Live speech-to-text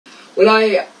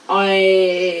Well,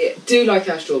 I do like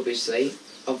our Strawbridge suite,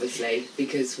 obviously,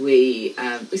 because we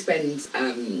spend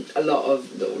a lot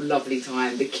of lovely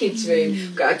time. The kids' room,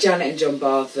 we've got our Janet and John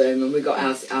bathroom, and we've got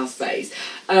our space.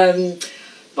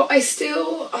 But I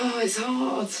still, it's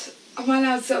hard. Am I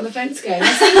allowed to sit on the fence again?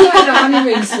 I still like the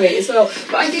honeymoon suite as well.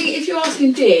 But I think if you're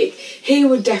asking Dick, he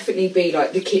would definitely be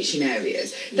like the kitchen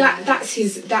areas. That's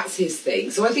his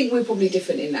thing. So I think we're probably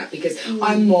different in that, because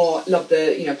I'm more love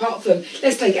the, you know, apart from,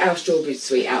 let's take our Strawbridge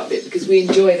suite out of it, because we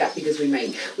enjoy that, because we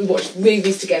watch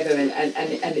movies together and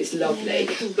it's lovely.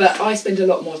 But I spend a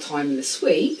lot more time in the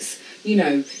suites, you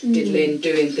know, diddling,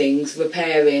 doing things,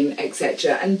 repairing,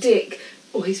 etc. And Dick,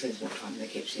 he spends more time in the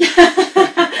kitchen.